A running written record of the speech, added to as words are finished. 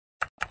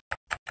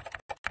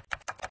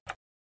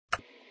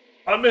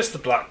I missed the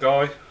black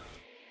guy.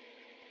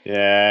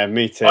 Yeah,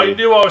 me too. I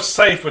knew I was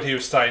safe when he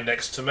was staying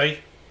next to me.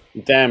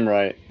 Damn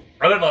right.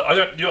 I don't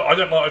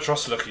like to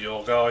trust the look of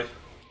your guy.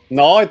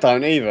 No, I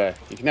don't either.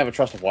 You can never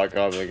trust a white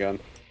guy with a gun.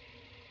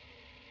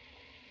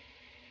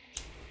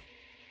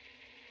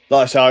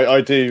 Like I say,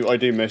 I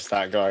do miss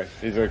that guy.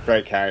 He's a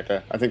great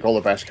character. I think all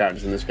the best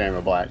characters in this game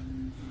are black.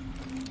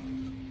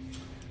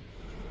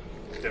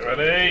 Get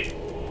ready.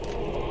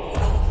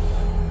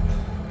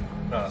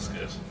 Oh, that's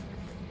good.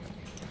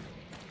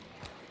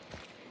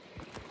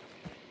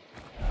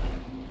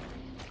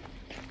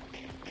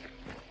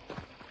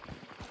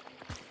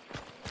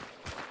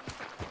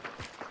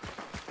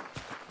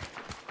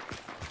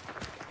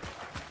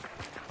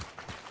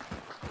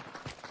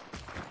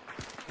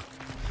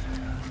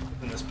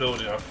 In this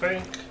building, I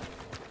think.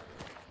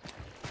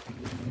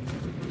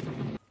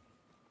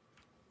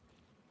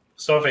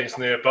 Something's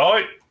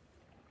nearby.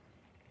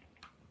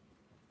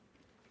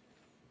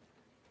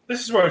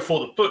 This is where we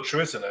fought the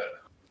butcher, isn't it?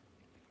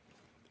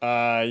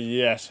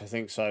 Yes, I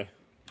think so.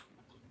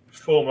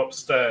 Form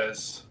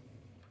upstairs.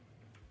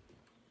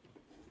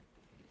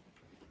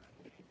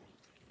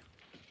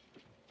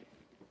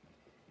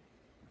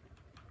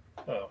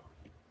 Oh.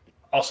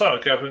 I'll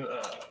start going.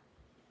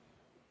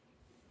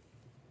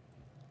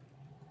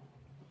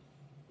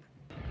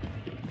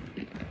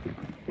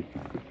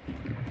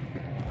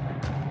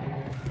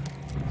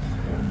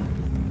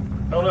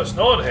 Oh, no, it's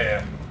not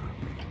here.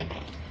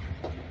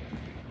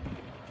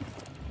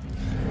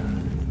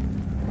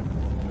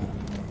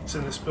 It's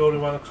in this building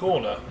around the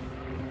corner.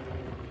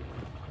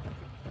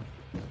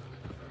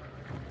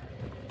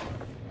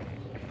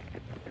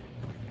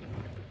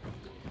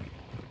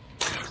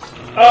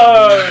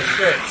 Oh,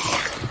 shit.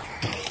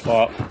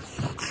 What?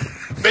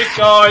 Big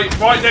guy,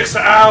 right next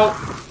to Al.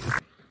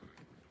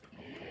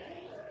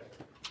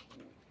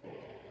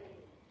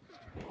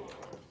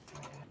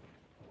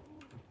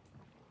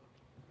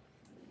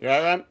 You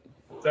alright, Ram?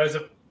 There's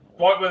a...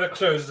 Right where the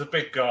clue is a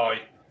big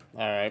guy.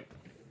 Alright.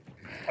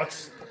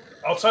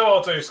 I'll tell you what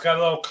I'll do, Skazz,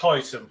 I'll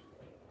kite him.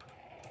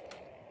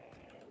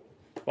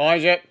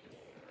 Behind you.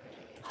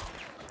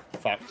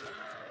 Fuck.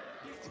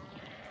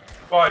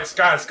 Right,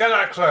 Skazz, get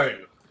that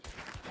clue.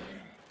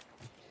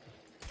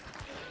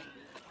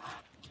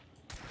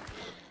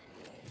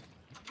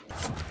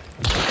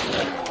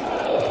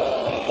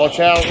 Watch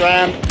out,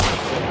 Ram.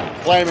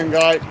 Flaming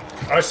guy.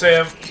 I see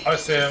him. I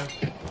see him.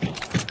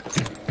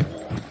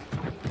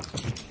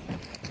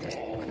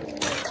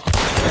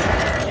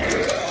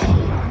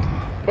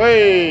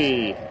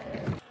 Whee!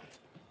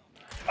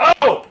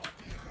 Oh!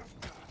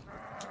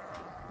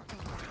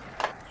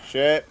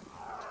 Shit.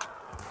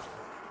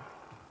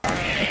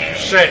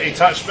 Shit, he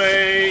touched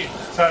me.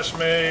 Touched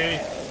me.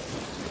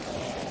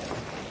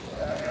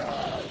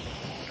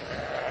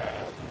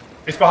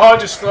 He's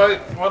behind you, straight.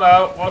 One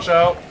out. Watch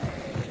out.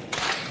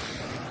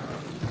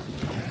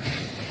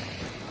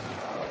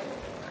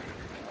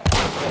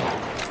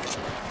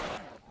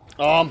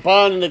 Oh, I'm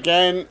burning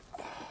again.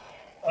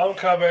 I'm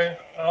coming.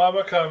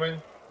 I'm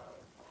coming.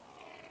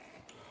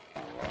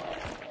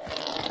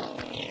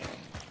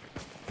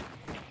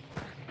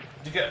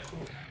 Did you get...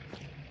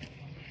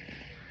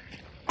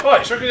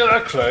 Right, should we get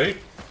that clue?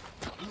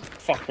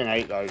 Fucking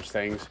hate those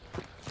things.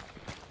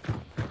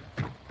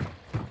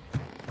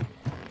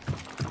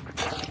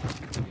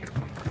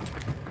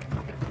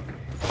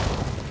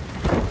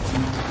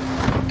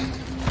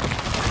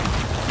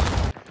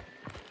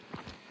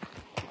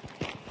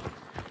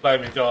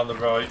 Flaming guy on the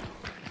right.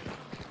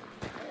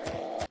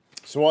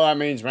 So what that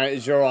means, mate,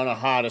 is you're on a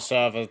harder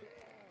server.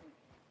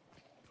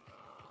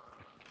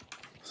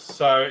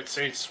 So it's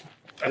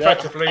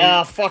effectively...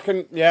 Ah,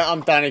 fucking... Yeah, I'm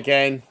done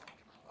again.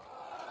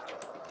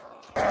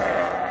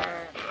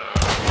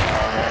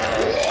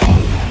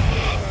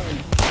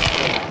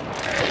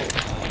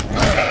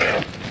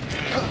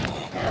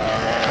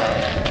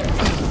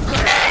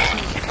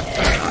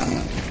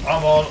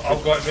 I'm on.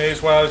 I've got me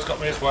as well. He's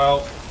got me as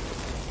well.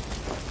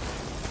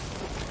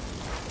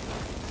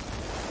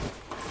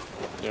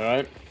 You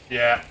alright?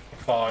 Yeah,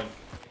 fine.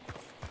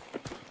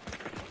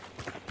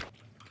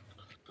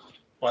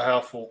 My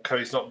health will...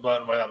 He's not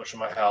burnt away that much of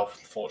my health,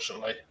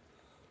 unfortunately.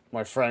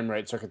 My frame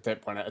rate took a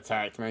dip when it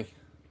attacked me.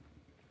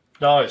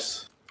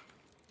 Nice.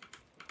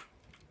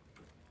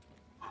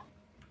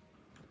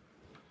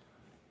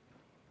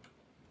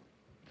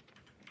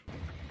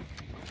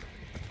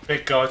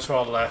 Big guy to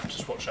our left.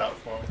 Just watch out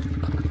for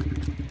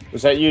him.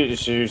 Was that you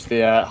just used the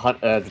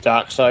the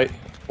dark sight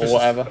or This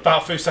whatever?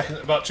 About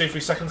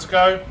 2-3 seconds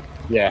ago.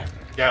 Yeah.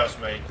 Yeah, it was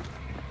me.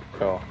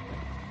 Cool.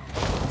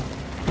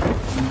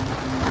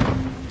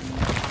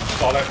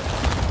 Got it.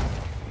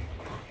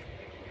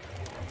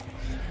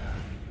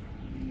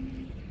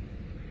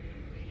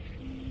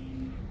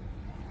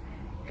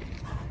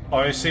 I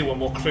only see one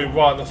more clue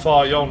right in the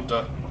far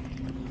yonder.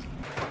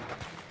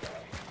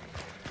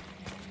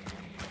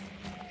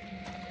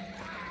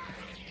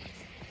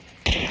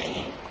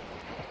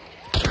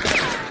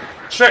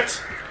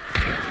 Shit!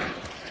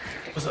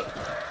 Was it?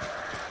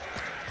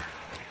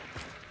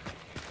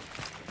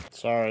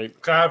 Sorry.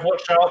 Gav,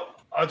 watch out.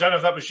 I don't know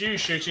if that was you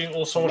shooting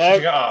or someone No,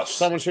 shooting at us.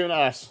 someone shooting at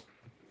us.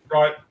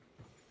 Right.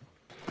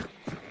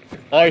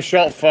 I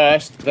shot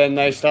first, then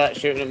they start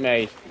shooting at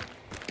me.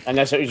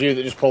 Unless it was you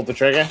that just pulled the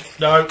trigger.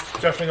 No,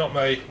 definitely not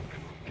me.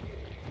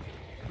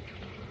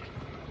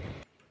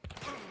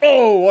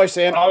 Oh, I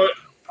see him. Right,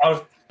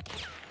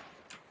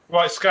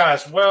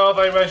 Skazz, where are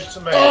they measured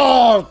to me?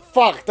 Oh,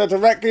 fuck. They're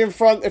directly in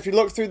front. If you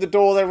look through the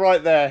door, they're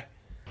right there.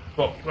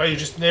 What, were you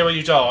just near where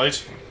you died?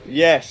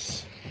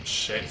 Yes.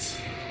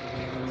 Shit.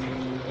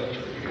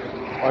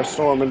 I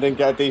saw him and didn't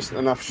get a decent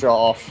enough shot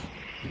off.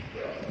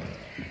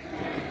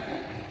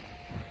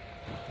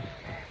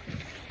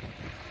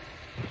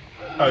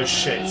 Oh,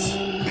 shit.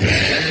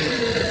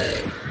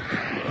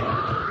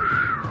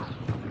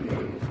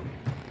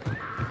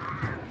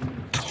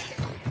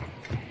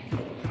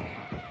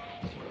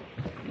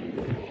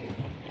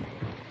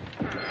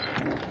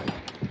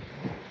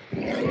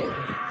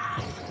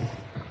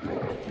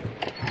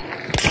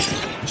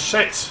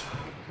 Shit.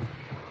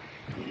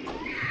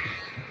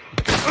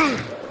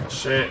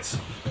 Shit.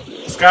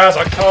 Skazz,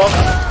 I can't.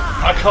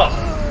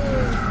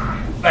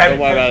 Don't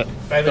worry about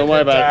it. Don't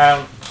worry about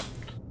it. it.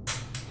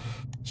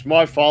 It's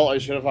my fault. I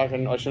shouldn't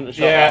have shot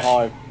that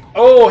high.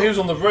 Oh, he was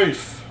on the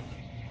roof.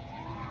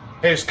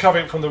 He was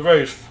covering from the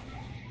roof.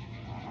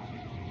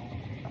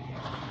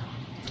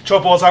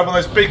 Trouble was, I had one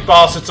of those big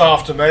bastards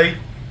after me.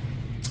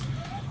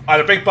 I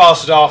had a big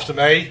bastard after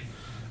me,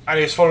 and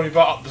he was following me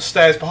up the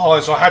stairs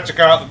behind, so I had to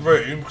go out the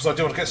room because I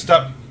didn't want to get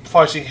stuck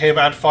fighting him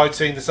and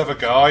fighting this other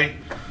guy.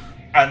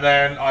 And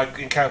then I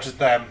encountered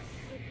them.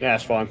 Yeah,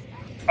 that's fine.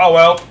 Oh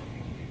well.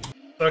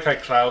 Okay,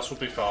 Klaus, we'll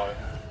be fine.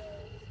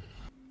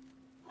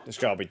 This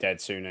guy will be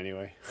dead soon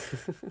anyway.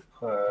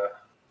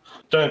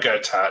 Don't get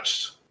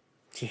attached.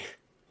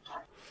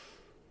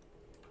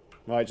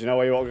 Right, do you know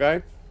where you want to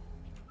go?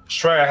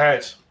 Straight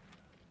ahead.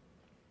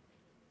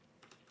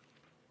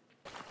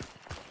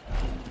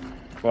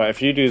 Right,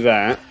 if you do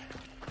that,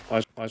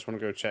 I just want to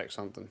go check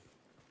something.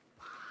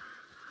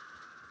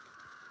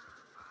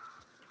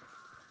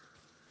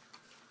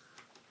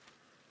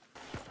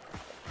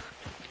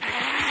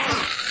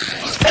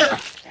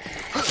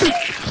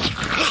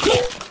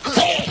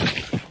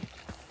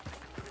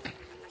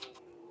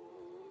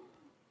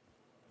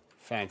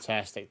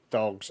 Fantastic.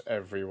 Dogs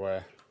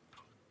everywhere.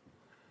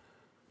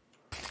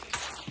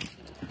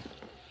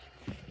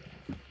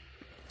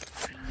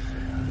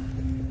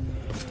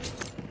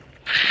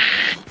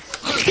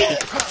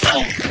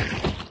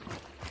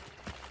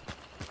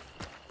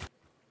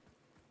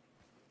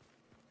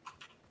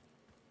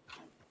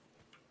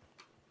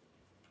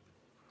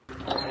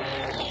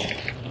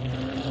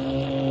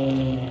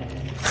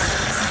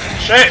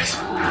 Shit!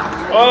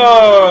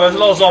 Oh, there's a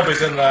lot of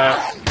zombies in there.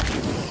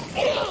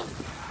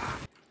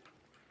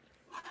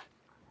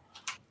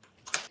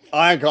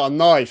 I ain't got a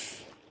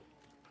knife.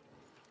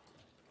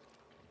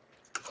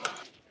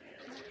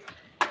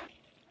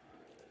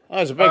 Oh,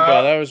 there's a big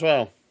guy there as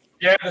well.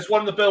 Yeah, there's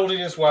one in the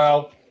building as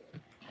well.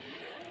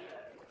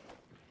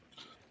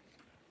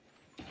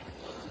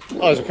 Oh,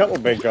 there's a couple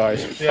of big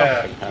guys.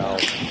 Yeah. Fucking hell.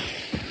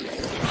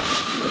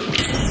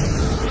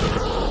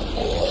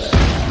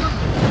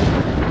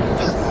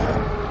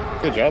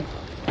 Good job.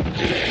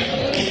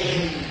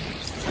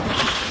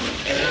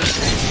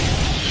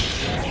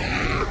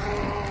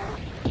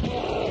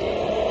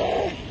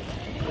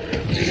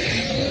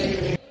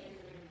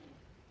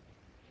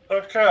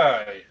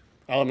 Okay.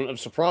 Element of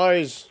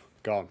surprise,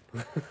 gone.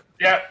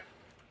 Yep.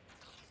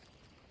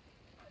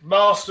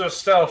 Master of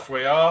stealth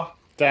we are.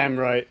 Damn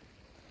right.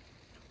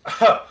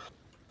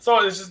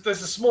 Sorry, there's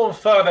a small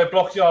inferno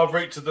blocking our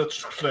route to the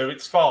clue.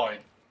 It's fine.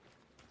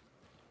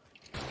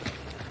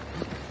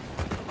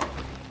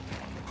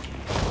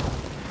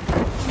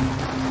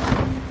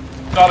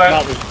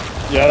 Got it.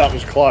 That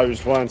was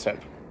closed, weren't it?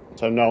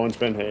 So no one's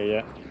been here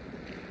yet.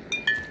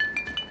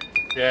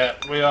 Yeah,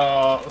 we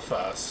are the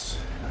first.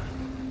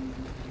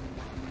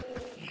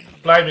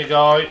 Blame me,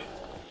 guy.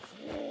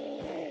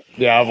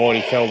 Yeah, I've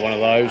already killed one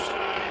of those.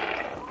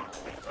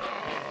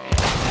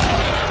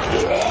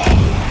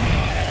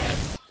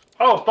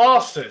 Oh,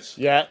 bastards!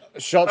 Yeah,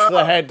 shots to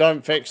the head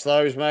don't fix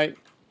those, mate.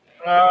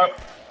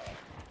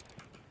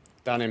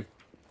 Done him.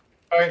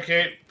 Thank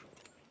you.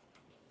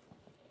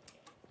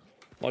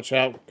 Watch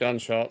out,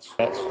 gunshots.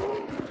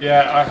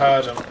 Yeah, I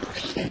heard him.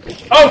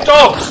 Oh,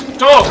 dogs!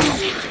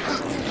 Dogs!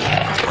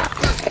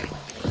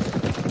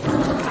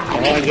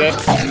 Behind you.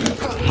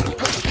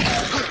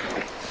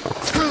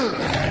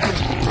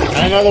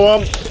 And another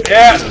one.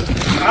 Yeah!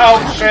 Oh,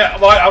 shit.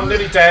 Right, I'm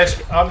nearly dead.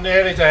 I'm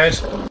nearly dead.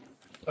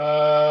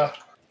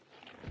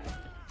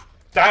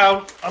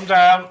 Down. I'm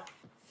down.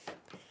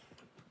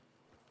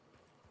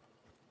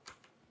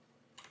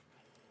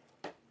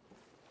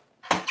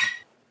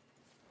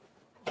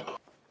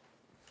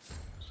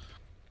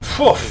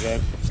 Okay.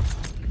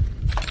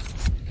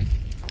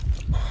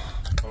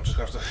 I'm just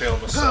going to have to heal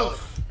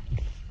myself.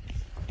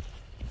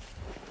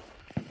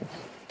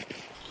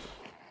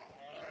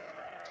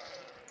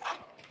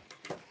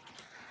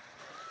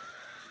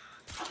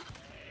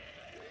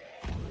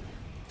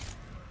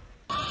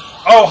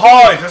 Oh,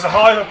 hive! There's a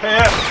hive up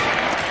here!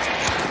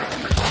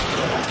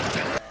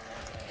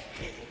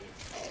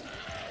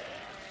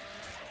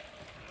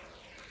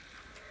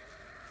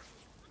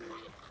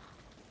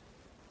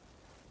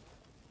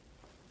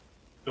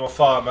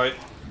 fire, mate.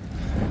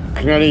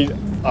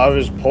 I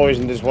was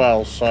poisoned as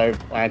well, so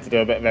I had to do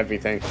a bit of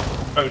everything.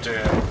 Oh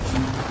dear.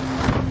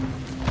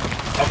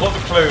 I've got the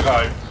clue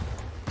though.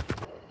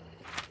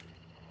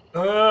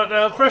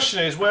 Now the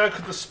question is, where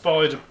could the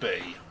spider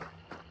be?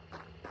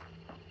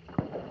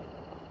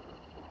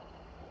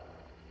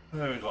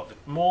 There we got the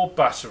Moor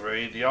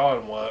Battery, the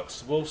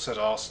Ironworks, the Wolfshead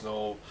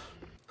Arsenal,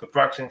 the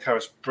Bracklin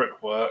Carris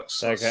Brickworks.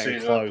 They're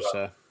getting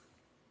closer.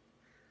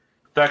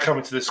 They're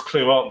coming to this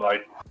clue, aren't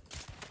they?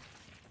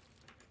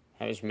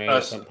 That was me,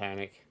 don't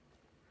panic.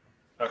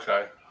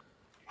 Okay.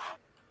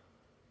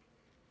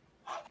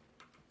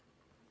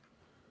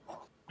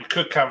 We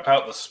could camp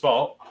out the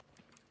spot.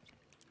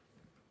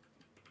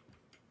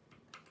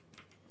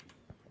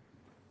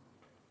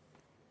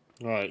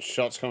 Right,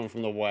 shots coming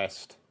from the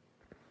west.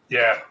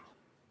 Yeah.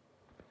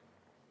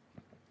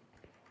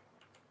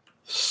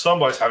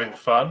 Somebody's having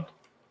fun.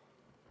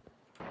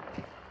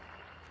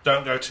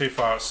 Don't go too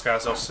far out,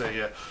 Skazz, I'll see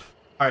you.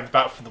 I'm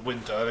back from the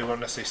window, they won't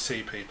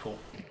necessarily see people.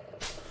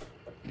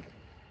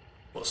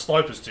 What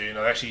snipers do, you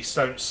know, they actually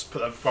don't put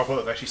their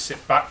rifle, they actually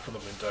sit back from the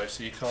window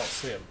so you can't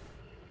see them.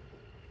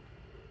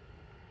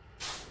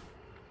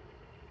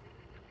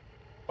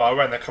 But I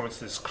reckon they're coming to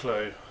this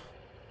clue.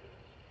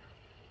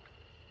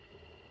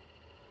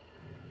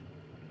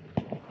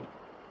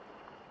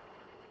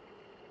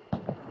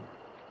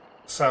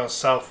 Sounds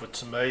southward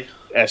to me.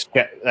 Yes,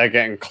 they're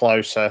getting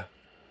closer.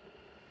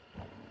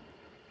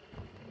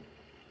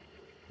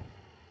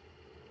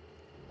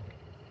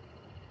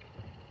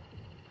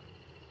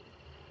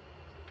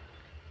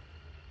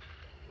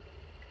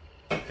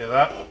 Hear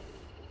that?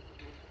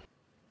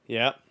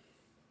 Yep.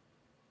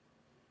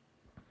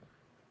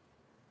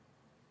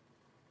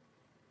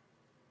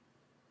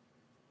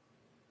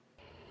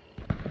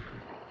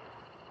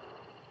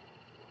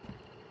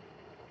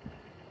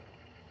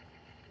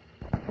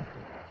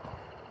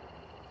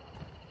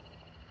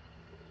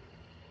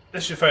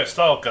 This is your favourite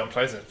style of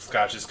gunplay, isn't it?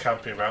 Skazz just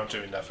camping around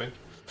doing nothing.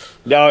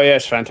 Oh, yeah,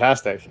 it's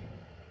fantastic.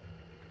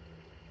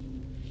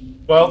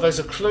 Well, there's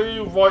a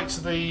clue right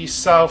to the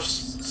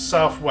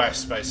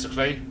southwest,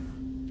 basically.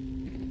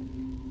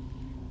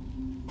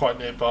 Quite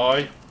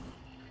nearby.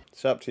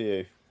 It's up to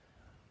you.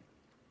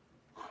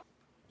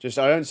 Just,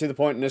 I don't see the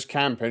point in us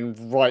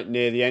camping right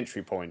near the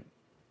entry point.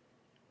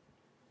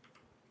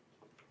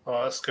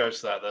 Alright, let's go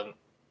to that then.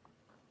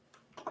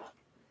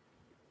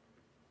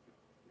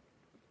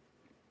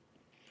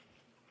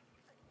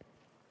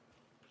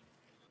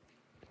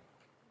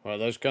 Right,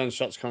 those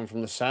gunshots coming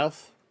from the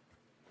south?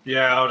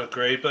 Yeah, I would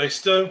agree, but they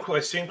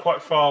seem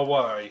quite far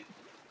away.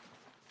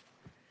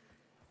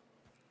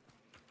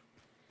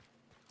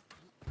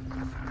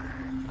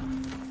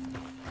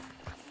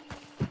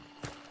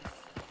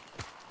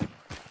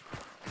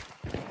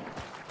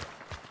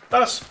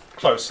 That's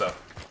closer.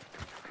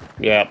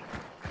 Yeah.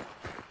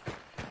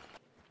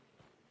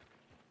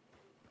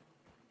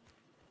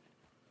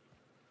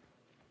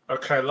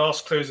 Okay,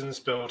 last clues in this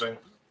building.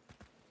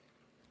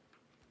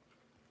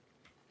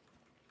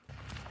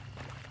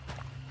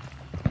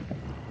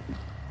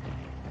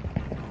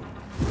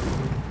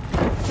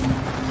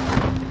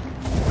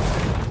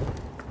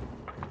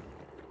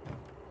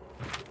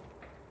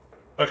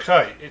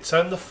 Okay, it's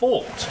in the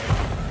fort.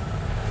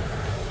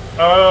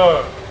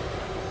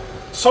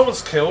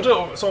 Someone's killed it,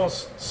 or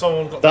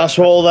someone got. That's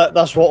what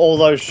all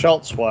those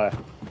shots were.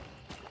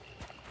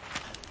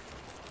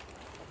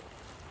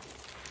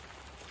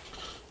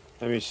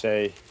 Let me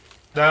see.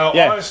 Now,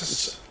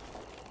 yes.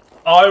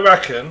 I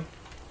reckon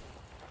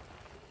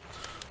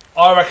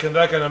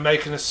they're going to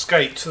make an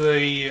escape to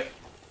the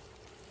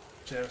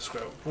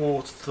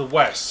wall to the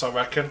west. I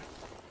reckon.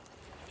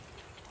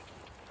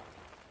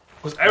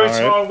 Because every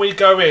time we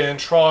go in and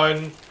try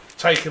and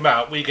take him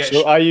out, we get.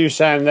 So are you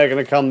saying they're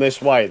going to come this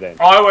way then?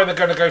 I reckon they're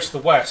going to go to the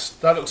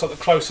west. That looks like the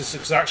closest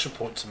extraction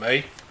point to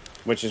me.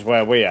 Which is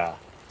where we are.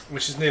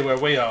 Which is near where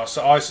we are.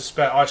 So I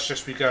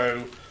suggest we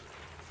go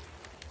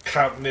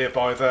camp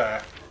nearby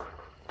there.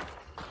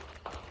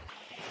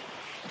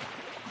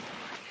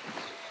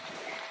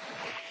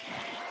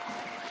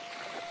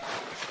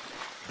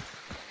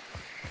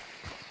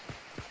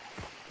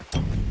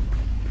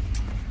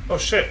 Oh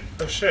shit!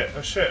 Oh shit!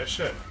 Oh shit! Oh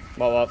shit!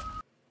 What?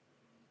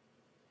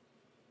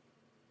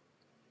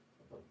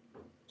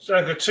 So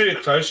don't go too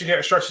close, you get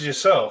extracted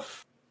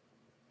yourself.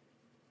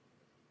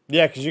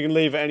 Yeah, because you can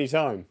leave at any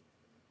time.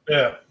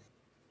 Yeah.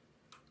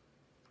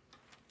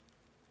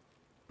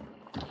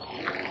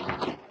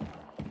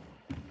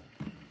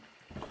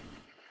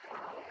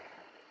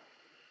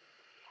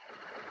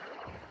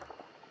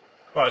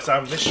 Right, there's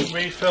ammunition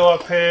refill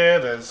up here,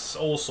 there's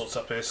all sorts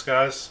up here,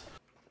 guys.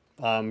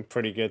 I'm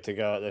pretty good to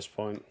go at this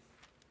point.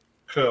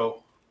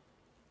 Cool.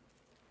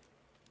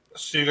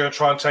 So you're going to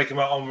try and take him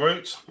out en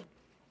route?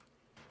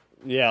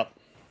 Yeah.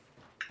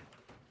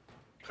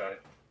 Okay.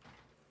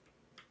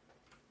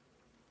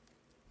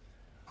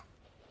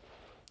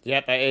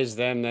 Yep, that is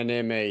them. They're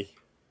near me.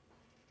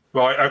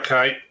 Right,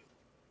 okay.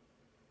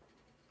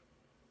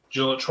 Do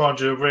you want to try and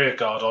do a rear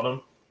guard on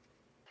them?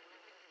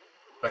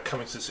 They're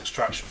coming to this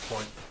extraction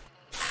point.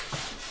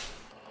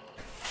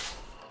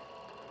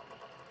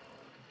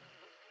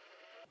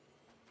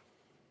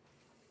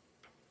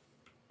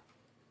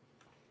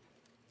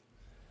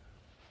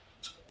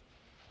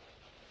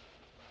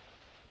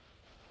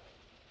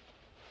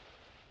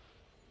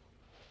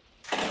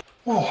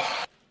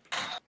 Oh.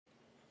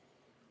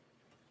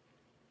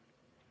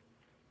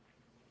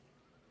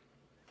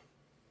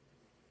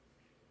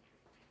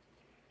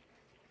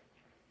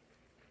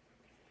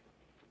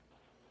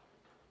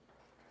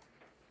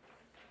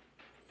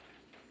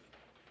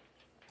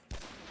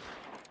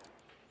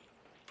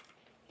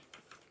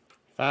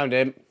 Found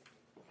him.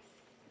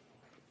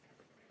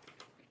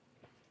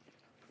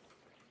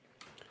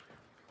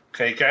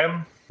 Okay, get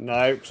him.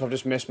 No, so I've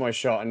just missed my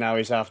shot and now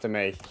he's after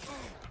me.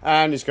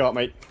 And he's got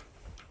me.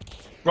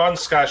 Run,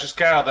 Skazz, just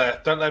get out of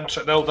there. Don't let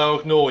them. They'll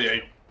ignore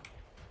you.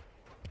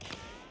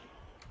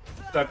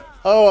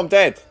 Oh, I'm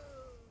dead.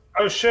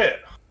 Oh shit.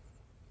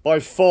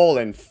 By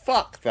falling.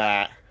 Fuck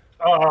that.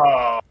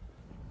 Oh.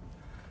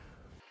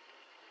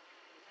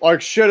 I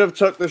should have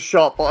took the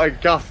shot, but I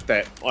guffed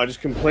it. I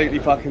just completely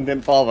fucking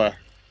didn't bother.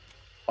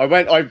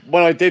 When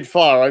I did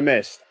fire, I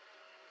missed.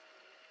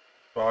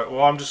 Right,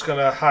 well, I'm just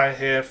gonna hang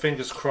here,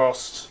 fingers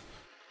crossed.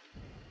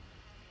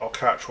 I'll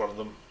catch one of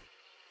them.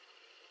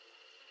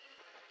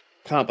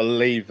 Can't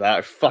believe that.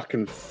 I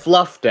fucking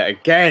fluffed it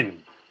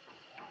again.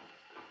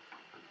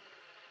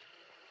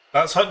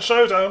 That's Hunt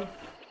Showdown.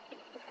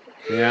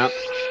 Yeah.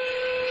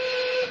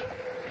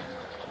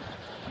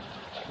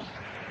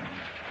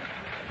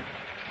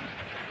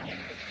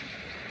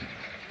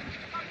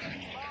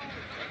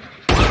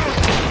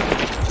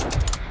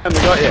 And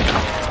they got you.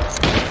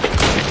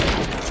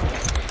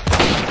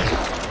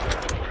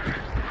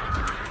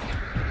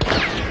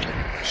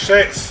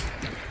 Shit.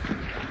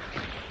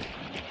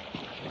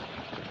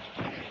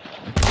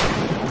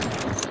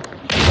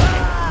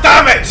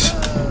 Damn it!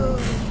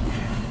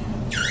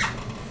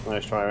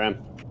 Nice try,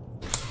 Ram.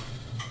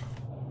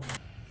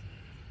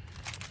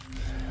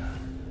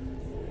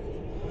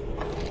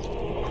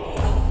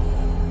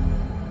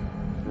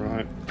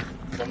 Right.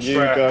 You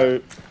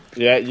go.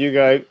 Yeah, you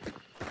go.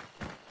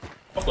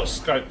 I've got a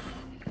scope.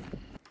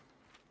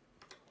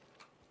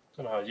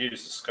 Don't know how to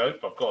use the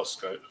scope, but I've got a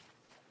scope.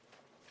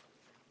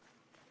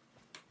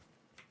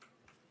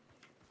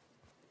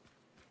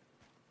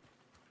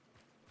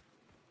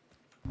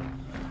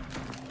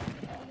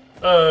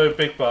 Oh,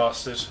 big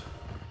bastard.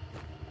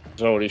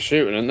 There's already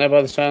shooting, isn't there,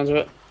 by the sounds of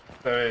it?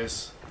 There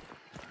is.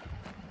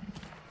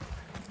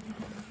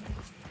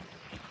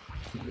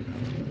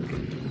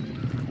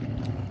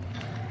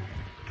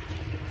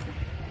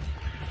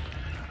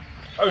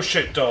 Oh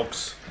shit,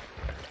 dogs.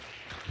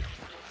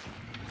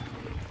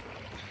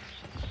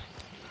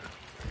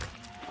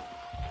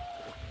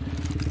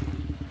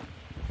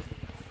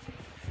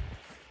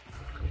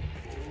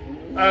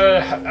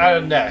 A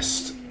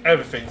nest.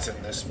 Everything's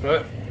in this,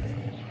 but...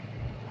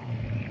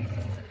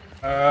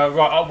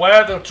 right,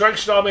 where the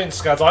direction I'm in,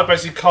 Skazz, I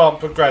basically can't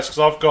progress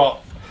because I've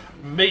got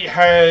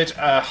meathead,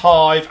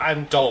 hive,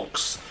 and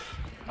dogs.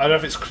 I don't know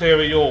if it's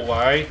clearer your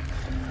way.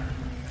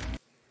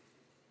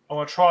 I'm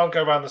going to try and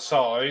go around the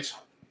side.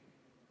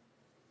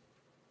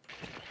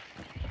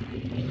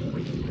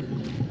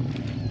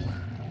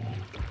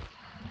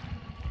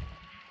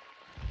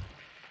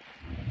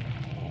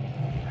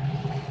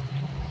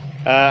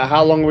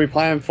 How long are we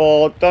playing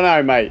for? Don't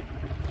know, mate.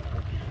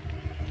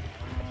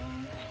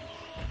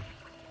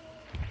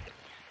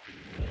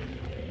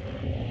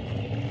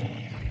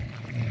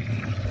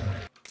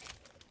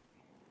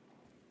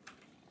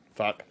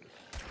 Fuck.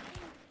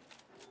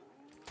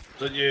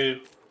 That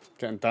you...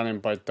 Getting done in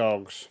by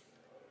dogs.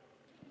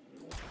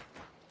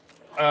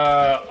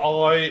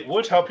 I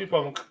would help you,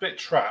 but I'm a bit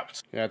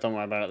trapped. Yeah, don't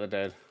worry about it,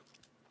 they're dead.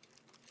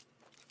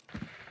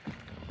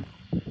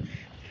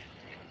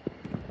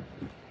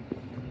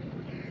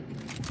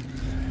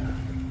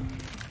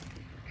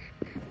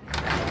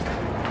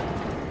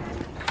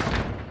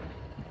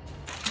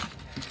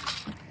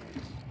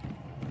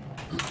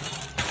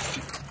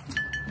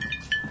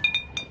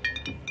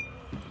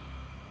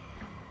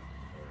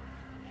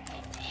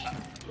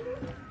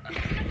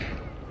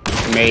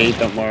 Me,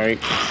 don't worry.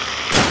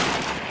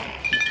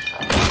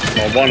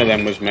 Well, one of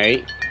them was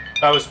me.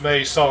 That was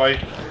me, sorry.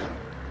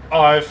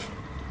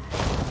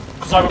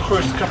 Because I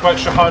recruited a couple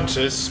extra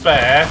hunters,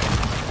 spare.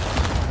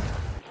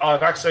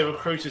 I've actually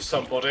recruited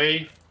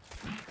somebody.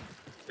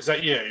 Is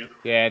that you?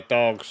 Yeah,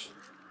 dogs.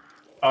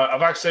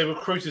 I've actually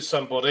recruited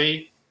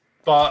somebody,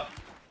 but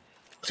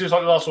seems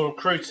like the last one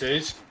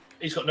recruited,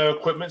 he's got no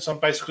equipment, so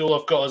basically all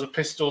I've got is a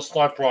pistol,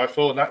 sniper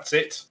rifle, and that's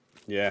it.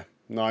 Yeah,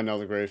 no, I know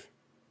the groove.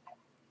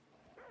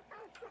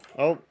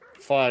 Oh,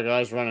 fire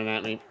guy's running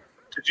at me.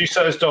 Did you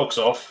set those dogs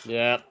off?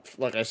 Yeah,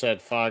 like I said,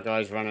 fire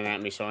guy's running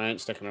at me, so I ain't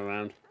sticking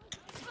around.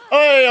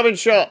 Hey, I've been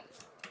shot!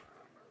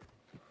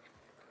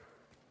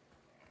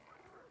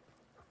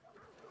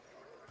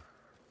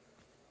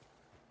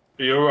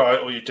 Are you alright,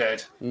 or are you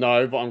dead?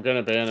 No, but I'm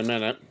gonna be in a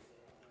minute.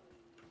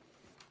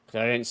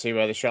 Because I didn't see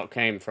where the shot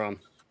came from.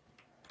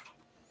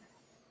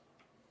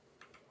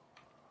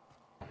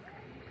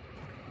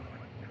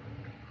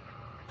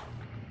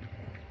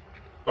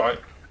 Right.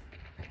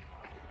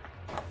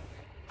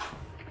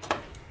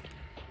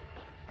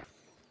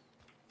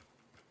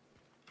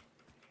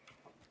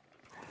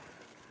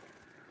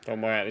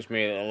 Don't worry, it was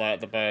me that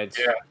light the birds.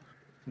 Yeah.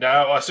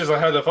 No, as soon as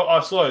I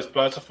saw those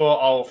birds, I thought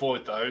I'll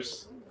avoid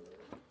those.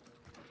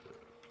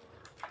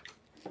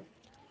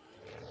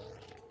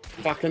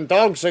 Fucking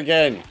dogs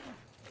again.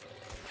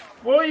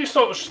 Why you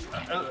sort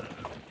of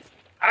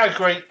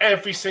aggravate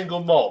every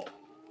single mob?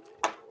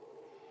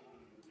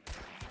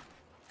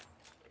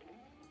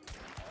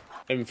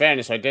 In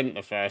fairness, I didn't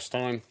the first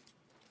time.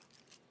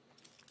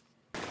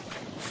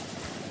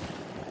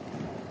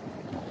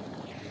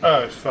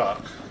 Oh,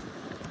 fuck.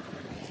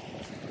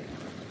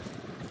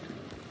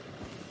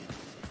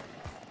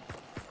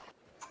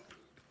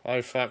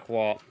 Oh, fuck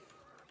what?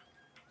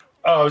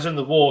 Oh, I was in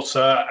the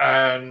water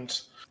and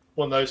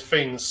one of those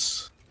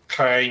things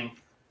came.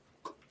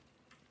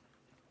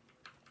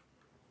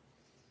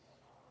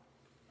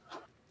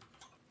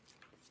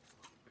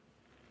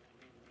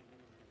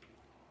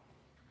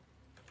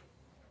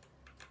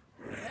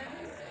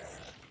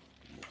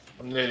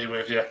 I'm nearly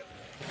with you.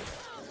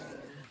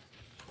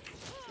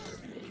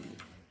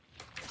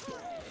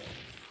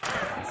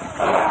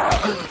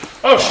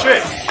 Oh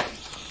shit!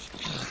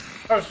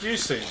 How have you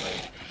seen me?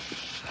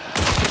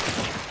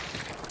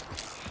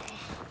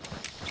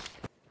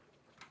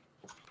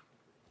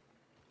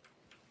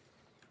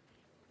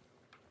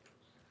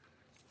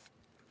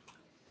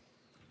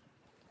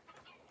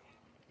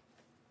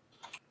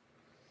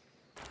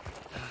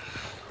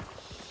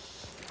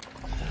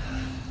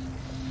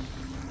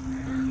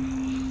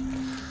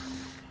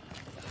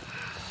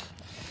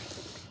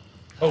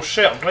 Oh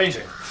shit, I'm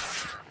bleeding.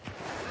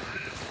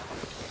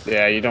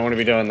 Yeah, you don't want to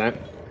be doing that.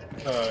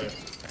 No.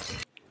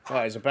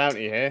 Right, there's a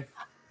bounty here.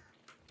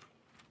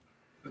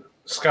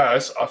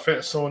 Skazz, I think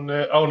there's someone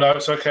there. Oh no,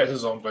 it's okay, it's a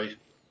zombie.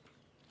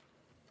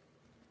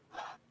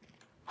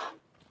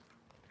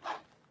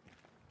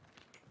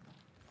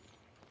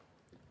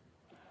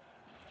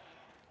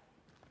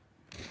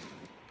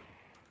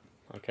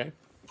 Okay.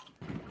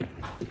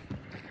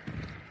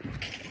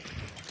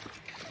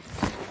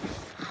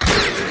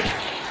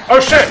 Oh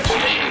shit!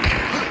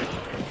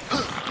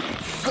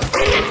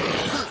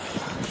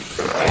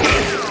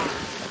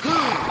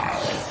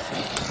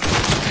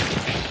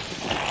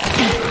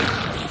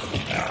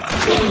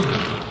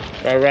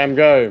 Go, Ram,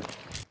 go.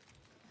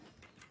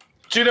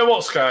 Do you know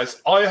what,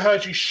 Skazz? I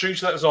heard you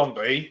shoot at that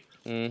zombie,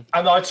 and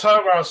I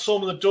turned around and saw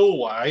him in the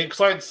doorway,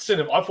 because I hadn't seen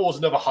him. I thought it was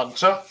another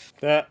hunter.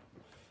 Yeah.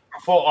 I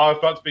thought I was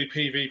about to be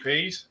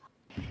PvP'd.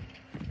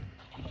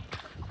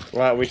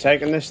 Right, are we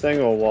taking this thing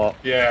or what?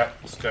 Yeah,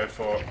 let's go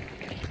for it.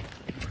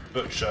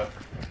 Butcher.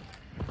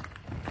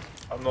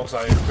 I'm not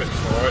saying quick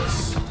for it.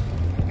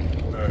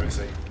 Where is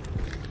he?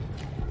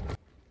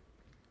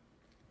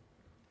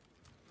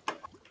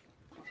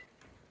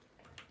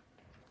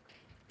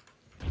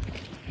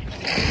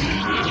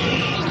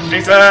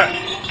 He's there!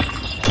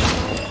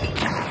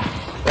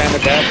 Ram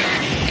with that.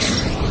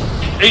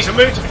 He's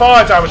immune to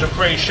fire damage, I'm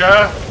pretty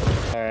sure.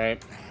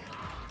 Alright.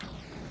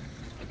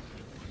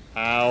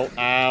 Ow,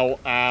 ow,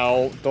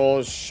 ow.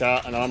 Doors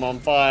shut and I'm on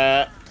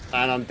fire.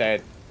 And I'm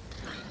dead.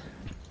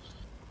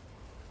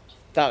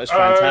 That was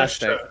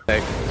fantastic.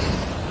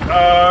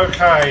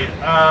 Okay,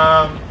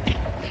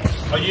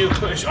 are your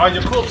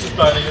corpses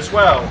burning as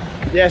well?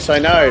 Yes, I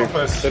know.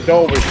 The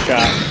door was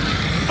shut.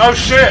 Oh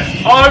shit!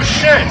 Oh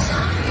shit!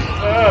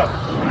 Oh!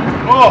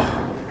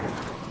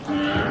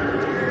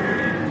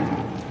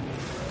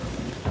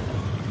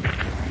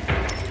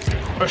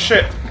 Oh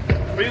shit!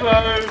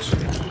 Reload!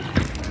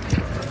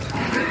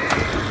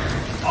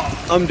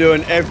 I'm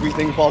doing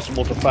everything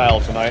possible to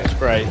fail tonight. It's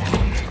great.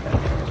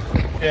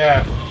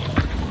 Yeah.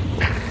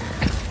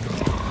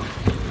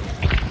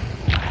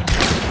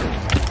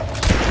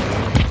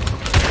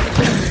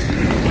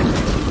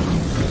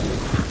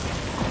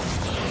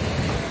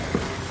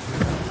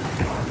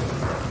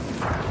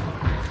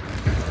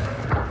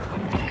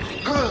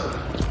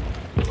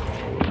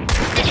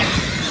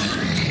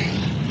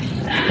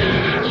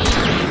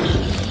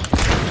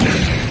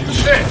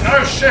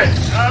 Oh shit!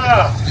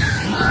 Ah!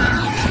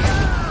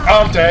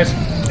 I'm dead.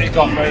 He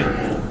got me.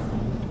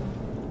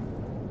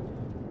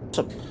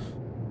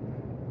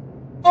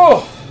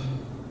 Oh!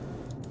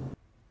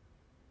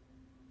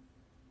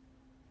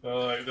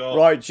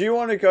 Right, do you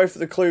want to go for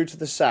the clue to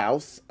the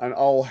south, and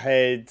I'll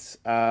head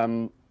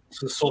to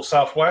the sort of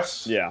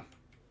southwest? Yeah.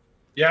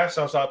 Yeah,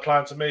 sounds like a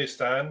plan to me,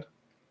 Stan.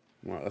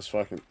 Right, let's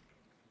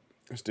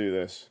do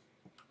this.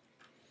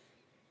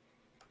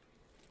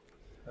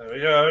 There we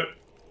go.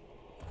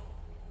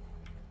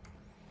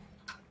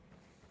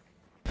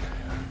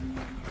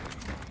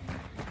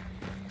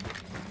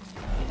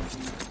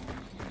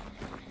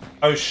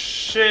 Oh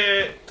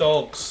shit,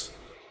 dogs.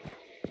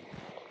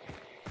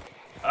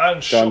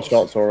 And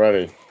Gunshots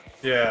already.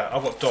 Yeah,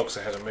 I've got dogs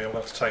ahead of me, I'm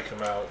going to have to take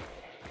them out.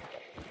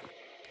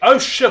 Oh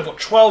shit, I've got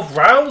 12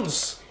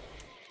 rounds?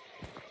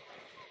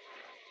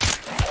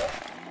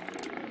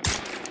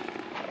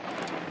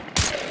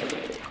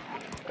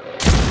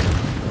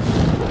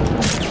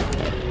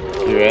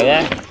 You hear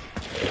that?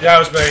 Yeah, it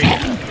was me.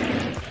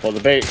 What,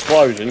 the big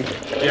explosion?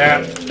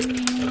 Yeah.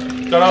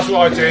 Don't ask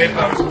what I did,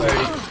 that was me.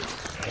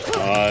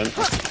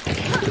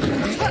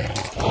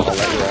 I'll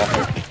let you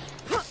off.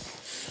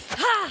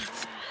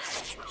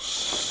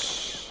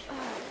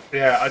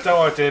 Yeah, I don't know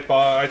what I did, but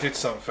I did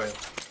something.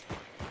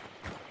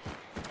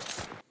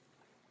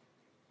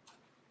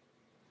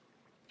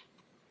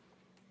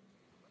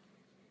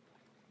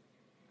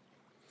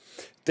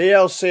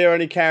 DLC or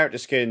any character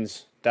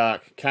skins,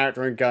 Dark.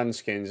 Character and gun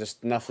skins.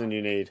 Just nothing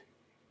you need.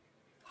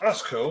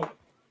 That's cool.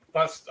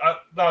 No,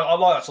 I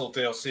like that sort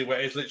of DLC where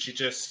it's literally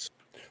just.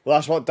 Well,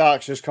 that's what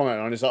Dark's just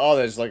commented on. He's like, oh,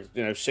 there's like,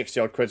 60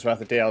 odd quid's worth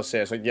of DLC.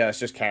 It's like, yeah, it's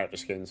just character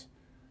skins.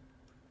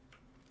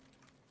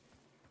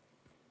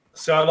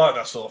 See, I like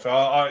that sort of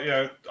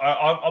thing.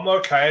 I'm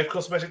okay with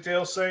cosmetic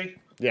DLC.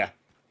 Yeah,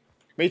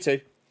 me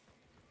too.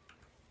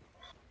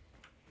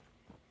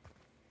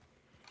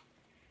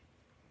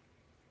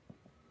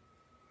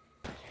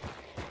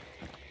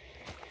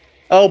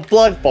 Oh,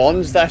 blood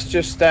bonds. That's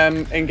just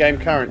in-game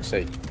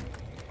currency.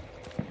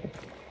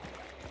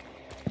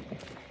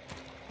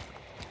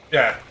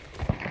 Yeah.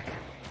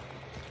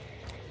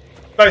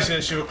 Basically,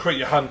 it's you recruit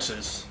your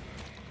hunters.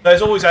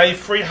 There's always a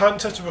free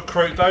hunter to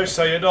recruit, though,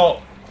 so you're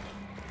not.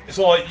 It's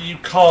not like you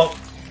can't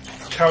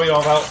carry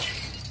on out.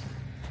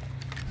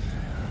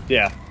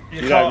 Yeah,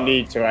 you don't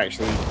need to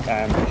actually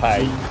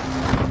pay.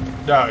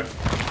 No.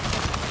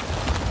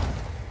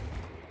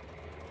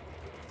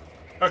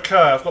 Okay,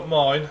 I've got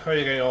mine. How are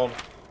you getting on?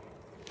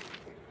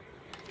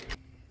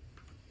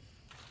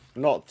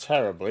 Not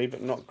terribly,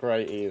 but not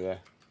great either.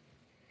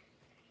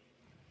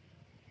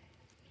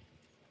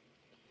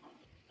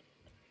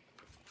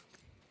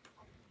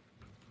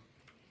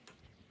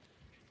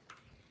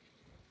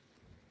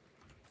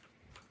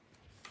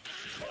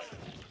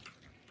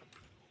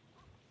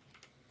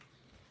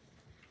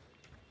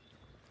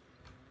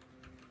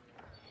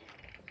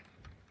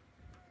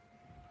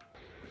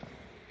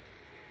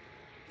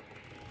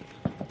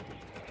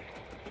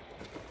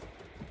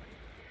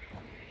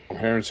 I'm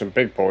hearing some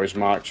big boys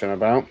marching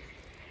about.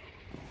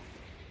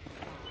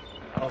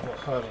 I've not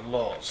heard a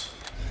lot.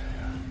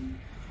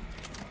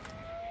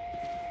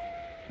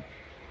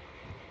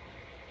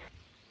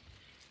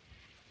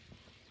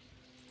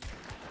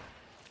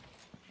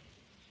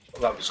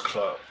 That was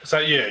close. Is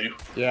that you?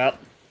 Yeah.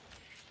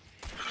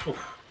 Whew.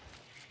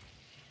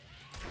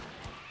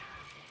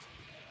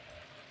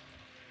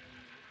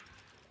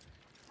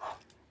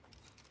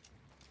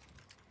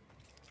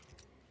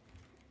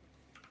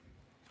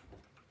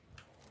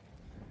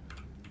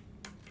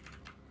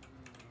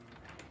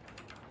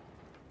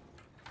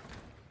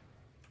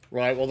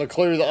 Right, well, the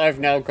clue that I've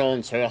now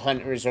gone to, a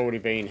hunter has already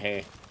been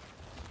here.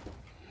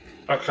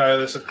 Okay,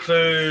 there's a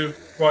clue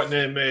right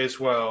near me as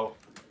well.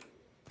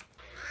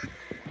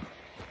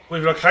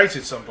 We've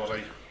located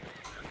somebody.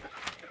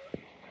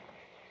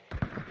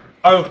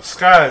 Oh,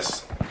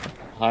 Skazz.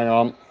 Hang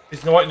on.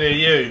 He's right near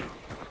you.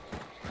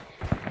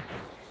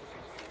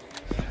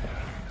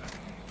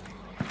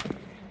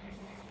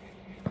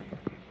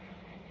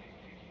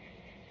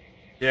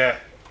 Yeah.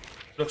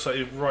 Looks like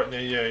he's right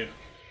near you.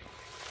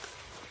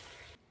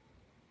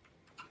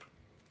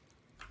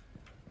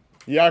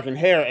 Yeah, I can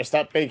hear it. It's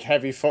that big,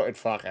 heavy-footed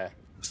fucker.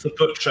 It's the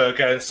butcher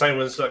again, same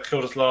ones that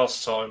killed us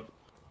last time.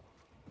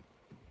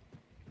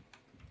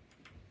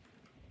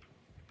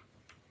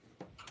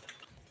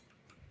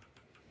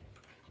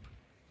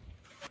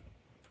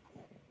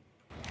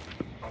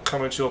 I'm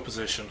coming to your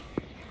position.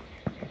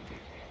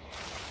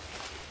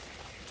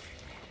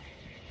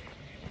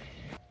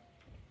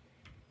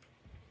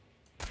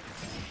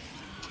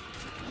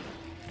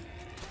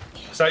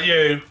 Is that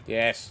you?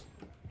 Yes.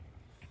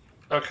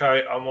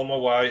 Okay, I'm on my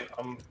way.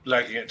 I'm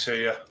legging it to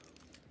you.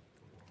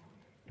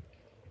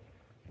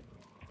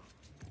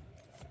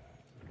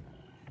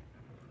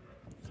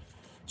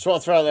 So I'll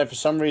throw out there, for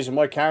some reason,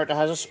 my character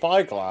has a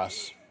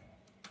spyglass.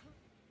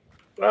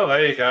 Well,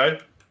 there you go.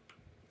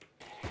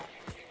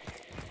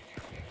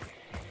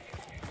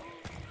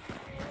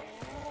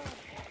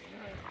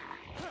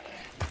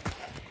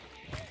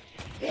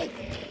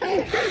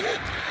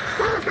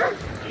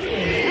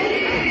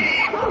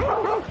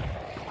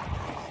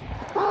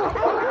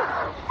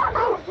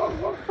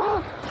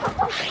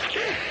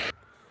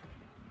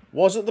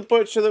 Was it the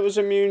butcher that was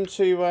immune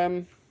to,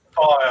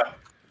 Fire.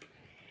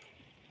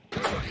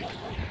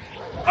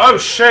 Oh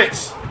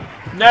shit!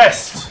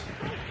 Nest!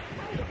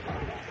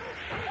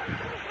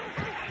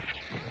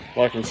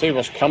 Well, I can see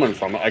what's coming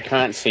from it. I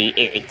can't see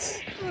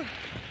it.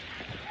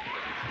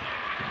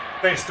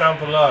 It's down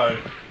below.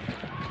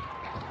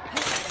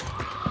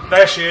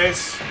 There she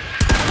is.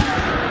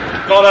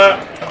 Got her.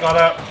 Got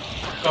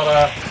her. Got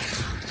her.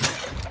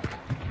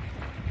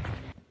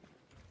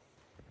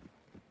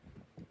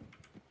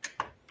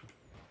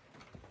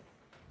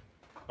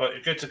 Right,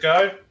 you're good to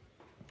go?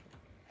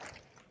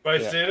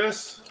 Ready to do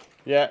this?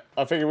 Yeah,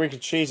 I figured we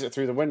could cheese it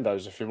through the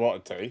windows if you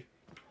wanted to.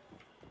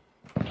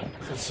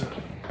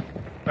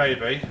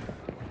 Maybe.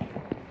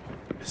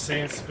 It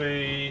seems to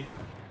be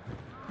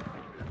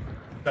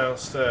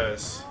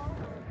downstairs.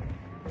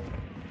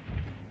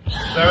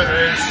 There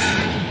it is.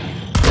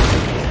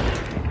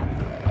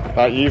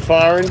 That you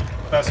firing?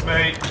 That's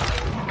me.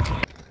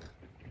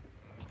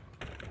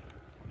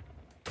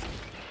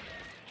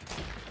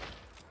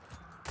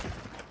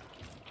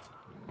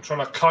 I'm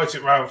trying to kite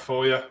it round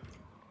for you.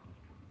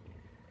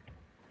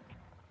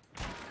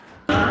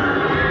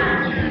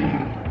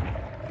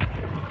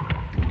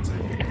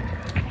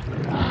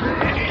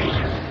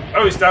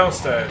 he's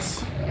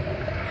downstairs.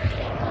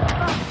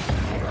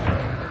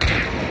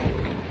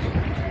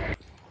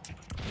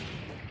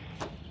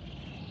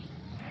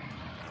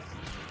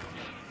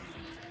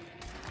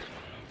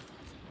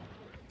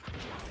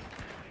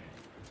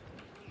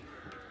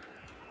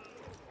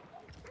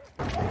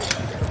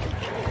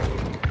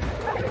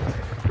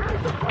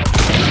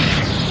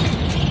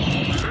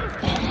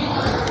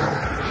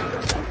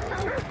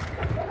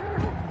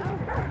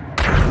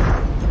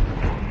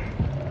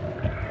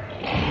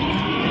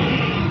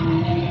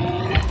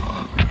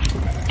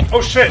 Oh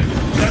shit!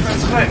 That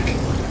man's flank!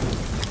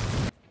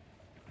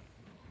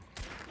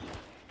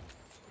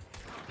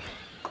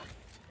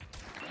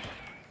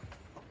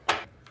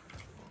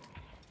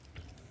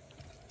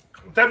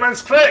 Dead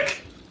man's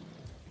click!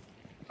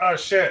 Oh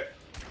shit.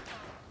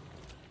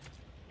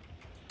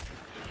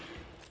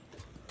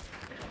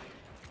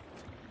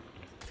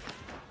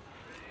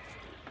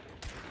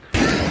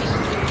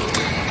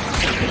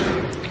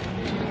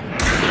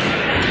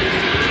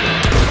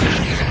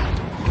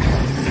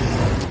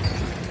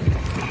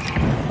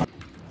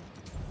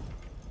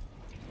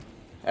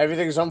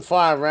 Everything's on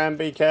fire, Ram.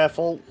 Be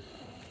careful.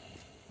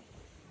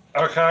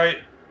 Okay.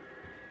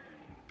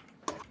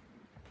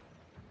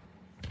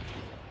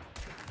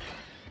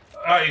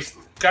 Oh, he's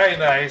going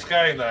there, he's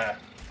going there.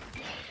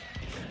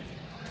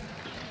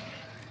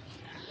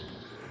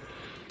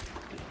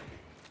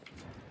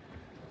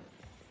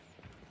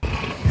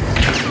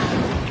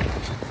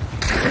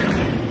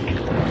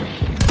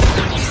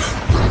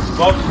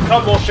 Well, a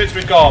couple more shits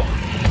we got.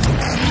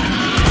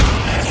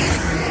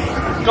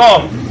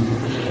 Gone.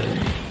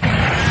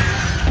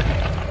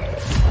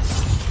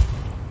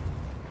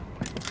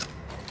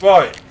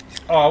 Right.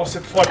 Oh, what's it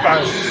before I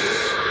bounce?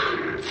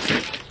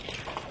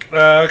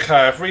 Okay,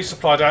 I've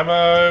resupplied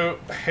ammo.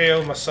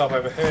 Heal myself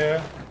over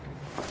here.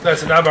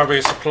 There's an ammo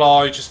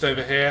resupply just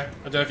over here.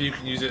 I don't know if you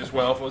can use it as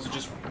well, or is it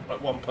just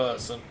like one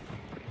person?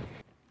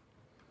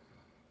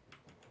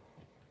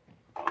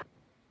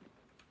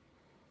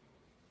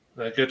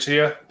 They're good to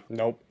you?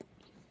 Nope.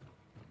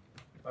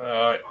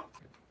 Alright.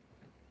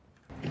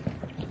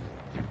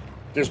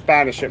 Just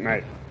banish it,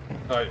 mate.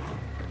 Right.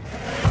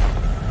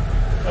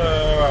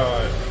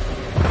 Alright.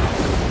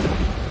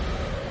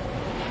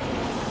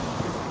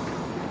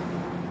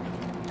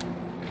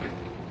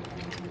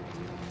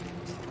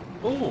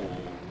 Ooh.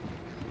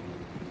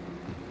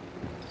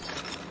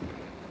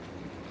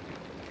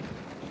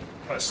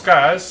 Right,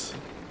 Skazz.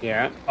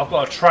 Yeah. I've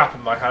got a trap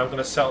in my hand. I'm going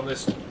to set on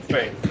this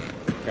thing.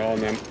 Go on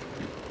then.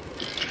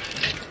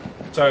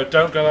 So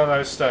don't go down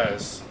those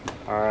stairs.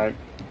 Alright.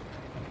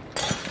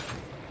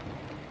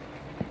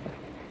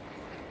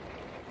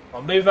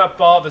 I'm leaving that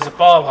bar. There's a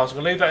bar house. I'm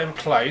going to leave that in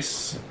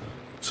place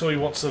until he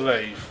wants to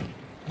leave.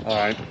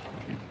 Alright.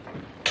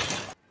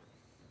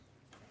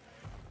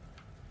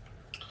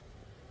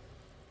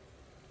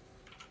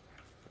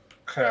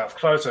 Okay, I've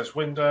closed those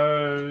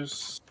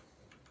windows.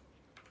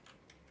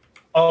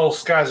 Oh,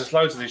 Skazz, there's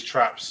loads of these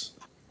traps.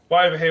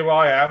 Right over here where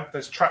I am,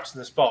 there's traps in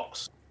this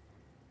box.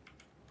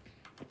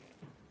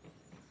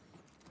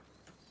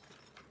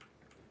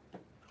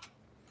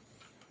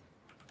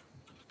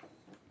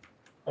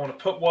 I want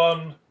to put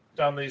one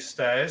down these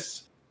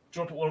stairs. Do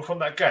you want to put one from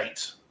that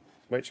gate?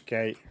 Which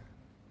gate?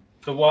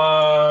 The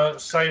one,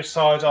 same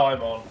side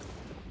I'm on.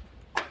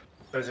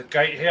 There's a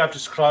gate here I've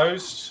just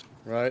closed.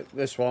 Right,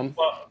 this one.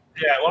 Well,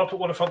 yeah, I want to put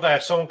one in front there.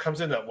 If someone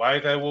comes in that way,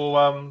 they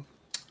will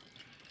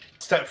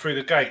step through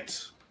the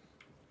gate.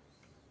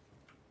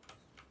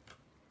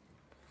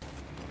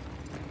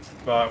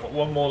 Right, I've got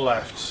one more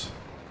left.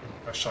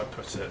 Where should I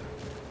put it?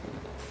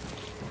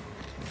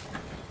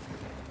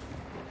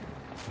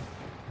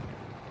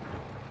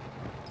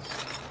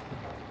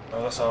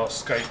 Oh, that's our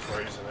escape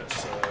route, isn't it?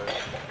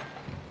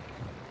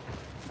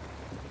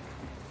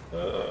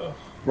 So...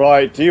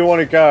 Right, do you want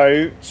to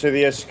go to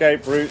the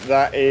escape route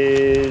that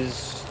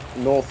is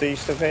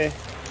northeast of here?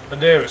 the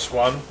nearest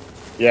one.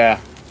 Yeah.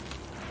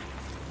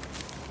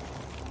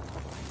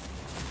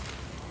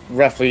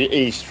 Roughly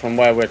east from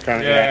where we're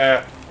currently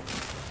at. Yeah.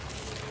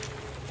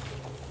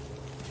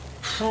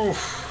 Whew.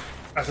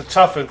 That's a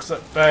tough one, because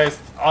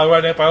I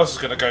won't know anybody else is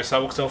going to go,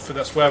 so I think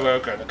that's where we're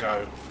going to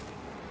go.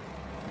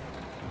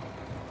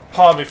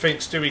 Part of me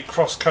thinks, do we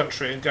cross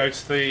country and go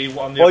to the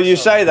one on the Well, other you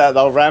side? say that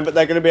though, Ram, but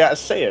they're going to be able to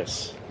see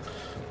us.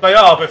 They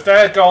are, but if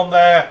they're gone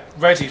there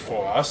ready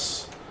for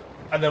us,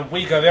 and then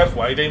we go the other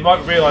way, they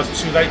might realise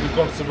it's too late, we've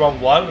gone to the wrong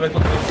one, and they've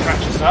got to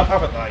catch us up,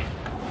 haven't they?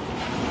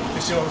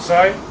 You see what I'm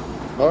saying?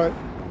 Alright.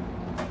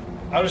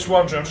 I'm just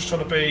wondering, I'm just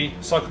trying to be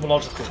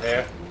psychological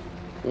here.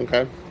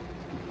 Okay.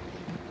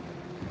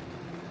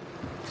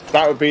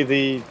 That would be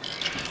the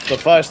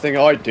first thing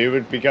I'd do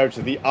would be go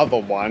to the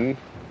other one,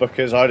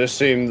 because I'd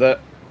assume that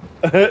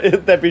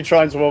they'd be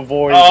trying to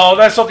avoid... Oh,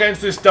 let's not get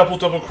into this double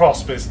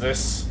cross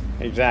business.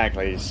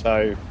 Exactly,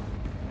 so...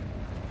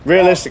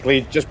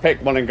 Realistically, just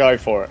pick one and go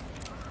for it.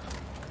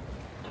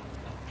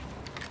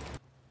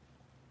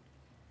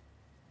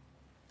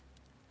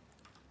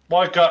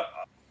 My gut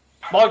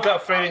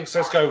feeling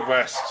says go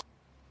west.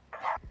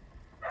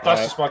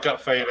 That's just my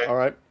gut feeling.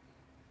 Alright.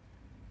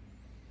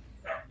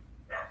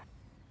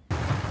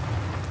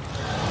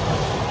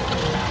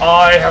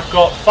 I have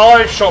got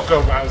 5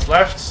 shotgun rounds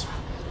left,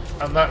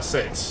 and that's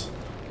it.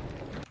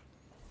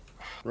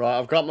 Right,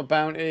 I've got my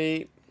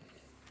bounty.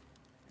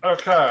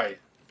 Okay.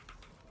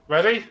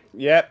 Ready?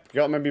 Yep,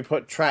 got to maybe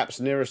put traps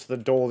nearest the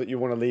door that you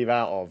want to leave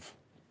out of.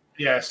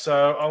 Yeah,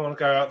 so I'm going to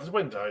go out the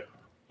window.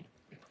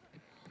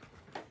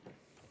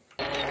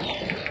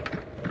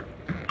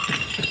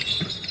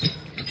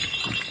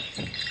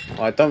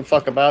 Alright, don't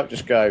fuck about,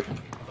 just go.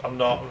 I'm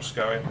not, I'm just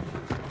going.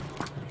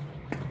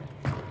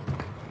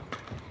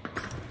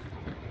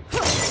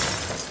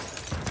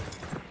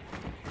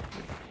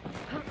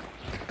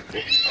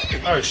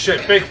 Oh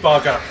shit, big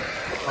bugger.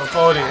 I'm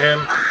avoiding him.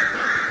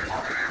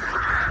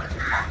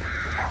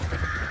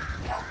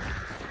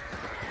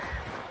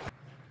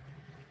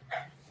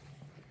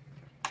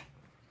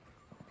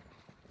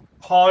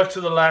 High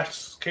to the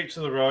left, keep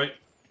to the right.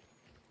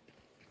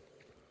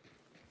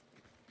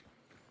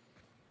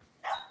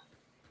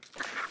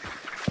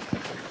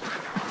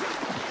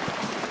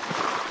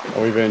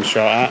 Are we being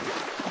shot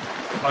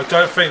at? I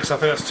don't think so, I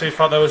think that's too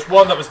far. There was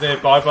one that was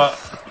nearby, but...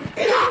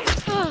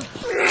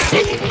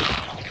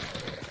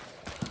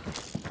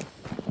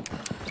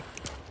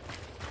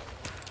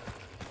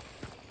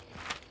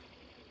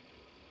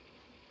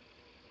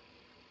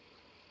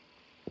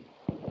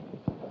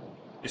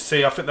 You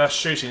see, I think they're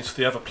shooting to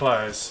the other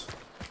players.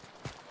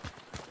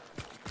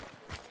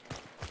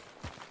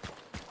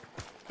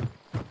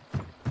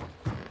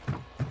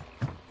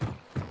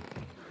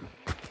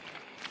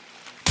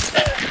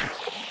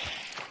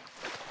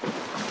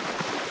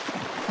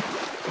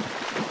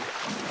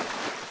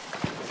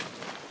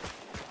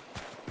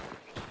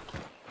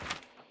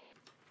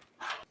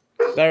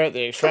 They're at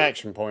the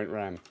extraction point,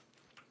 Ram.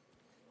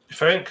 You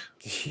think?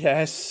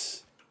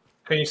 Yes.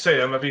 Can you see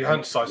them? Have you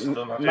hunt sighted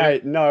them?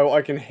 Mate, no,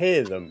 I can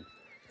hear them.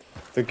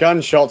 The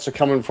gunshots are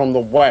coming from the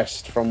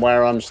west, from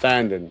where I'm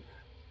standing.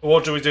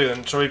 What do we do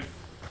then? Shall we...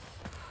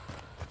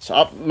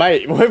 So,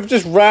 mate, we've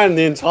just ran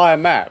the entire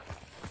map.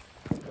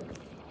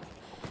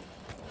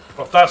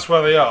 Well, if that's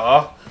where they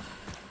are...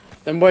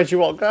 Then where do you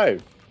want to go?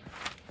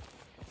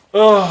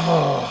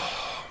 Oh.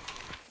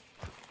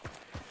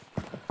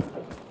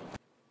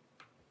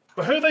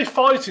 But who are they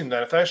fighting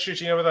then? If they're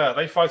shooting over there, are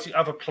they fighting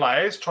other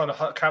players trying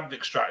to camp the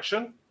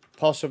extraction?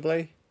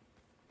 Possibly.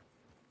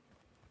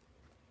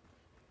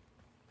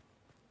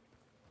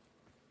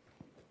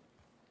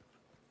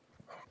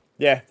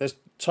 Yeah, there's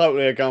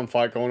totally a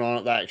gunfight going on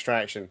at that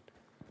extraction.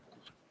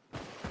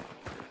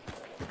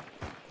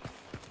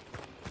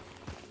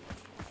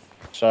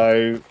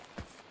 So...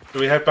 Do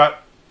we head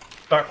back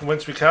from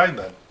whence we came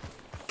then?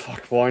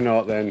 Fuck, why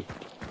not then?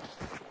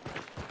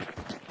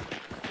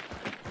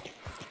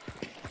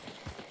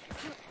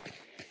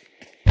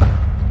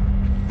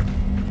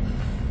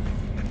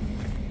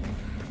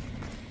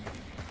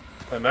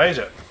 They made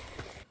it.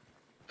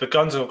 The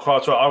guns are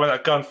quite well. I mean,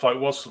 that gunfight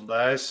was from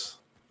theirs.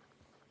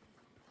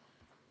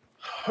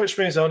 Which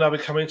means they'll now be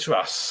coming to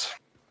us.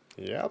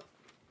 Yep.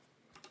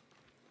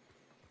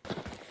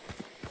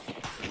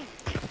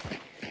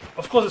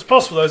 Of course, it's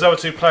possible those other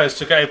 2 players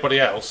took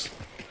everybody else.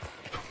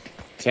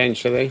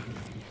 Potentially.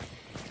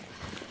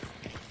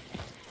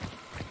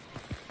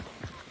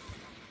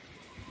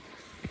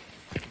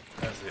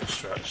 There's the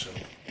extraction.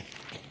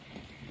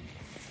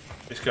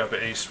 Let's go a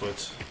bit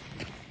eastwards.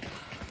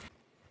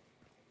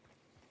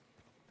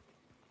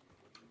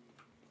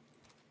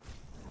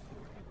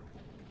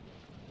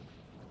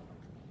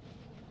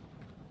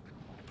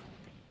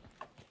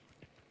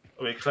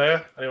 Are we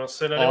clear? Anyone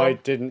seen anyone? I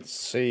didn't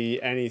see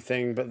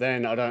anything, but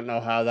then I don't know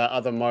how that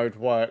other mode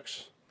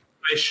works.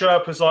 They show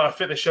up as like, I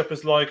think they show up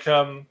as like,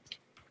 oh,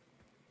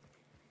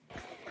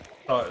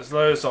 there's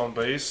loads of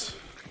zombies.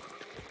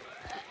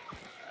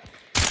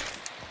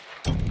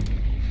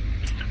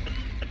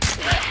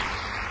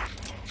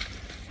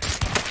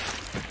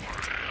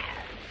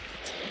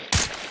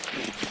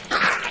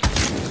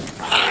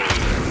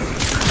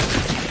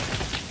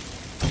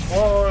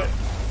 Alright.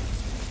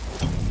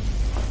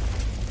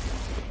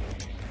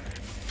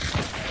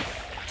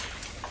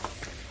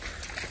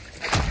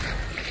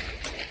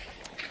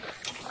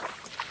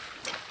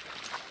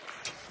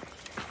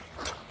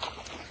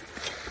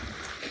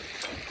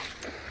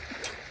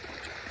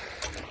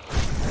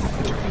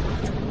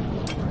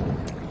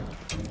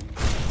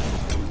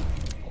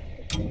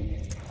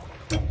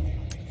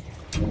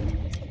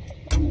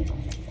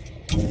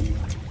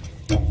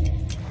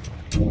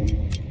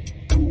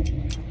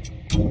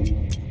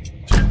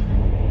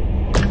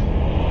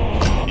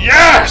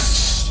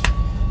 Yes!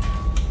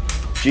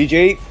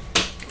 GG.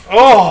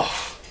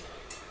 Oh,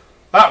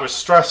 that was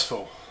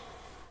stressful.